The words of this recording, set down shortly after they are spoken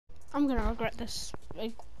I'm gonna regret this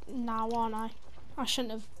now, aren't I? I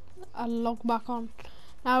shouldn't have logged back on.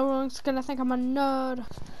 Now everyone's gonna think I'm a nerd.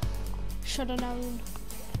 Should have known.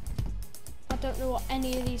 I don't know what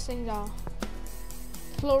any of these things are.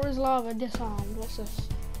 Floor is lava, disarmed. What's this?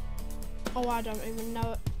 Oh, I don't even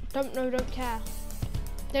know it. Don't know, don't care.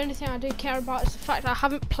 The only thing I do care about is the fact that I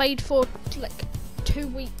haven't played for like 2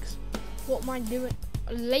 weeks. What am I doing?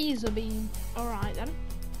 A laser beam. Alright then.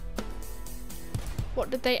 What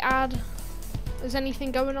did they add? Is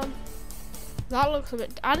anything going on? That looks a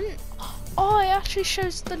bit... I didn't... Oh, it actually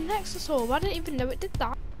shows the Nexus orb. I didn't even know it did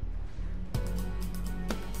that.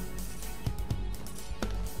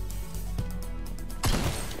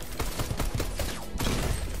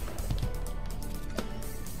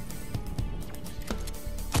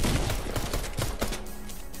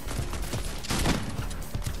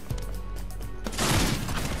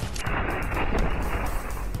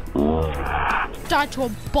 Died to a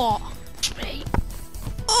bot.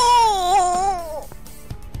 Oh!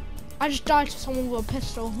 I just died to someone with a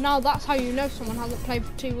pistol. Now that's how you know someone hasn't played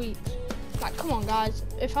for 2 weeks. Like, come on, guys.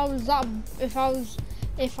 If I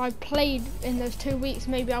played in those 2 weeks,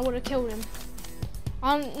 maybe I would have killed him.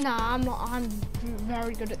 Nah, I'm not. I'm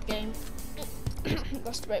very good at the game.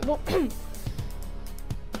 That's debatable.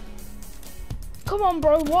 Come on,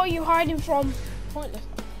 bro. What are you hiding from? Pointless.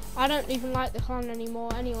 I don't even like the clan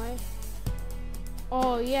anymore, anyway.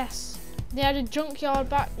 Oh, yes. They had a junkyard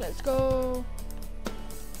back. Let's go.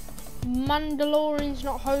 Mandalorian's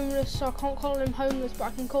not homeless, so I can't call him homeless, but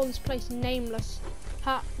I can call this place nameless.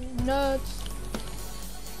 Ha, nerds.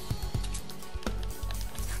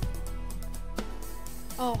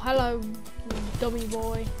 Oh, hello, dummy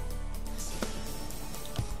boy.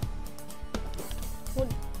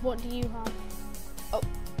 What do you have? Oh.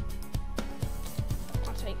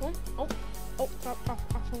 I'll take one. Oh, I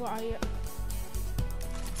forgot how you...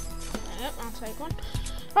 Yep, I'll take one.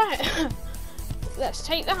 Right, let's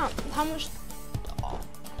take that. How much? Oh,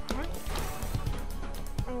 right.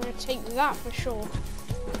 I'm gonna take that for sure.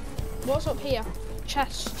 What's up here?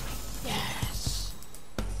 Chest. Yes.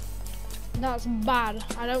 That's bad.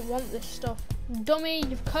 I don't want this stuff. Dummy,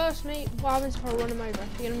 you've cursed me. What happens if I run him over?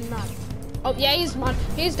 You're gonna be mad. Oh yeah, he's mad.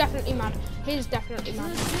 He's definitely mad. He's definitely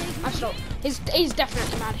mad. I stop. He's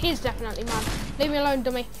definitely mad. He's definitely mad. Leave me alone,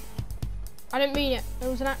 dummy. I didn't mean it. It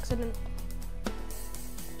was an accident.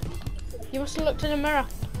 You must have looked in the mirror.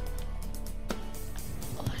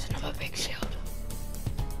 Oh, there's another big shield.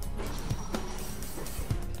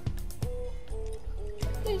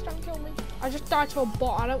 Please don't kill me. I just died to a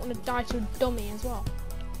bot. I don't want to die to a dummy as well.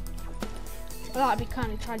 Well, that'd be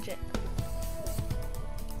kind of tragic.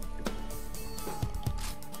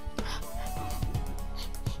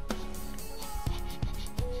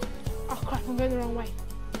 Oh crap, I'm going the wrong way.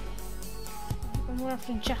 I'm gonna have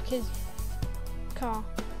to jack his car.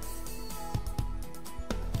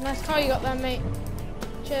 Nice car you got there, mate.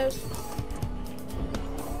 Cheers.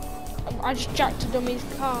 I just jacked a dummy's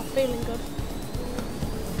car, feeling good.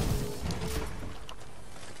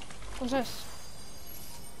 What's this?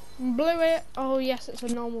 Blue AR. Oh yes, it's a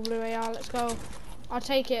normal blue AR. Let's go. I'll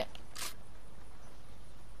take it.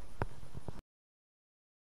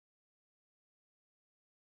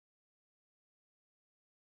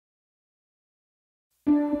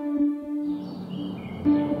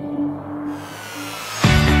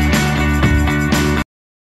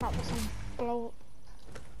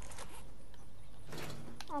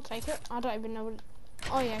 I'll take it. I don't even know what.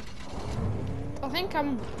 Oh yeah. I think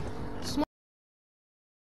I'm small.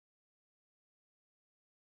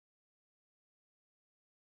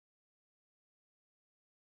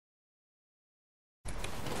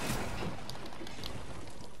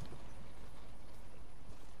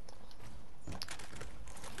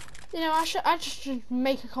 You know, I should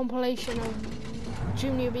make a compilation of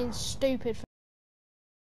Junior being stupid.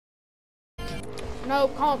 No,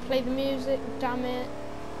 can't play the music. Damn it.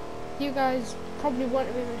 You guys probably won't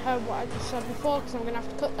have even heard what I just said before, because I'm going to have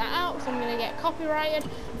to cut that out, because I'm going to get copyrighted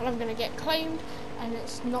and I'm going to get claimed, and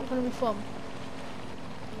it's not going to be fun.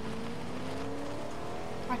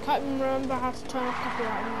 I can't even remember how to turn off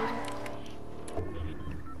copyright music.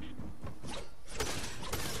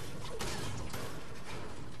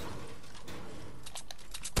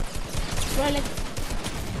 Really?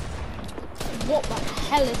 What the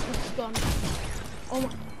hell is this gun?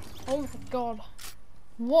 Oh my god.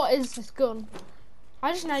 What is this gun?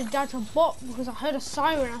 I just nearly died to a bot because I heard a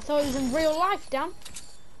siren. I thought it was in real life, damn.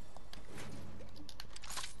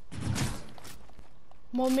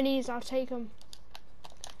 More minis, I'll take them.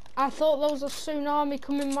 I thought there was a tsunami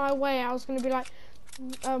coming my way. I was going to be like,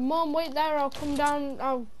 Mom, wait there, I'll come down,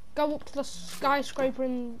 I'll go up to the skyscraper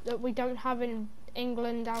that we don't have in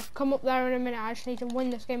England. I'll come up there in a minute. I just need to win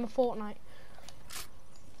this game of Fortnite.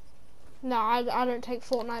 No, I don't take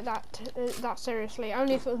Fortnite that seriously.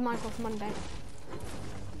 Only if it was Minecraft Monday.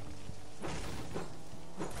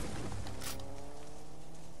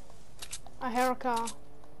 I hear a car.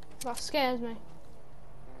 That scares me.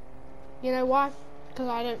 You know why? Because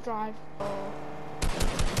I don't drive.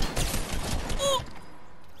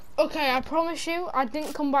 Okay, I promise you, I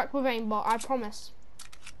didn't come back with aimbot. I promise.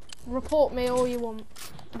 Report me all you want.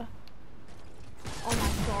 Oh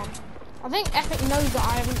my god. I think Epic knows that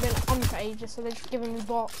I haven't been on for ages, so they're just giving me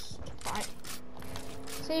bots. Right.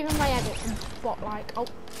 So even my edit's bot-like. Oh.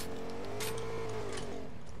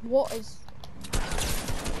 What is...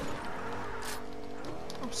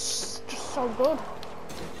 I'm just so good.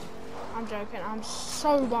 I'm joking, I'm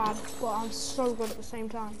so bad, but I'm so good at the same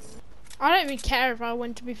time. I don't even care if I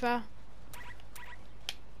win, to be fair.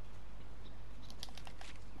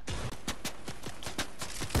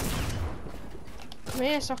 Come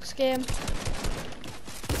here, soccer game.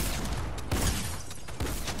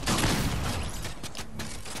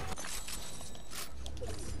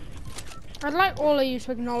 I'd like all of you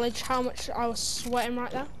to acknowledge how much I was sweating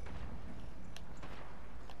right there.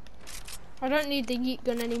 I don't need the yeet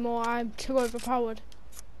gun anymore, I'm too overpowered.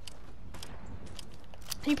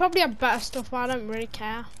 He probably had better stuff, but I don't really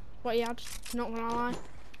care what he had, not gonna lie.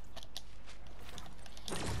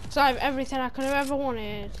 So I have everything I could have ever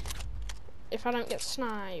wanted. If I don't get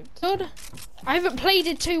sniped. Good. I haven't played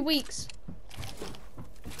in 2 weeks.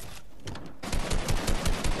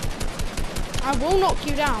 I will knock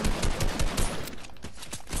you down.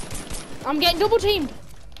 I'm getting double teamed.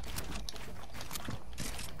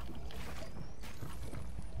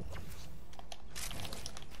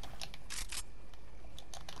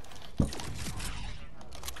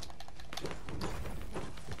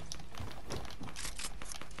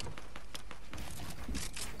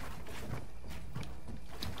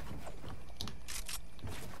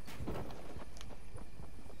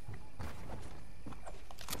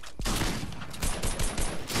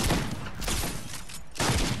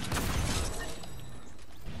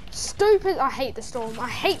 Stupid. I hate the storm. I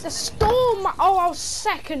hate the storm. Oh, I was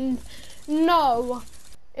second. No.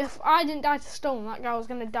 If I didn't die to the storm, that guy was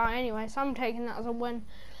going to die anyway, so I'm taking that as a win.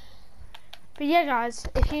 But yeah, guys,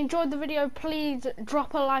 if you enjoyed the video, please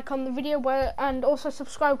drop a like on the video and also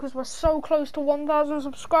subscribe, because we're so close to 1,000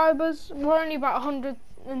 subscribers. We're only about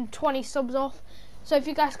 120 subs off. So if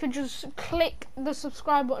you guys could just click the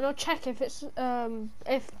subscribe button, or check if it's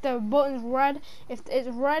if the button's red. If it's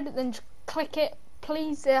red, then just click it.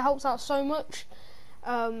 Please, it helps out so much,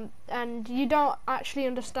 and you don't actually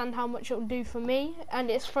understand how much it will do for me,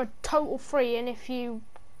 and it's for total free. And if you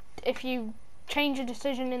change your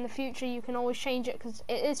decision in the future, you can always change it, because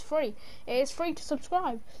it is free. It is free to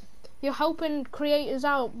subscribe. You're helping creators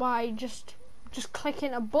out by just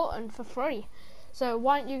clicking a button for free. So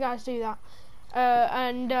why don't you guys do that?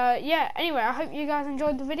 Yeah, anyway, I hope you guys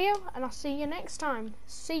enjoyed the video, and I'll see you next time.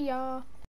 See ya.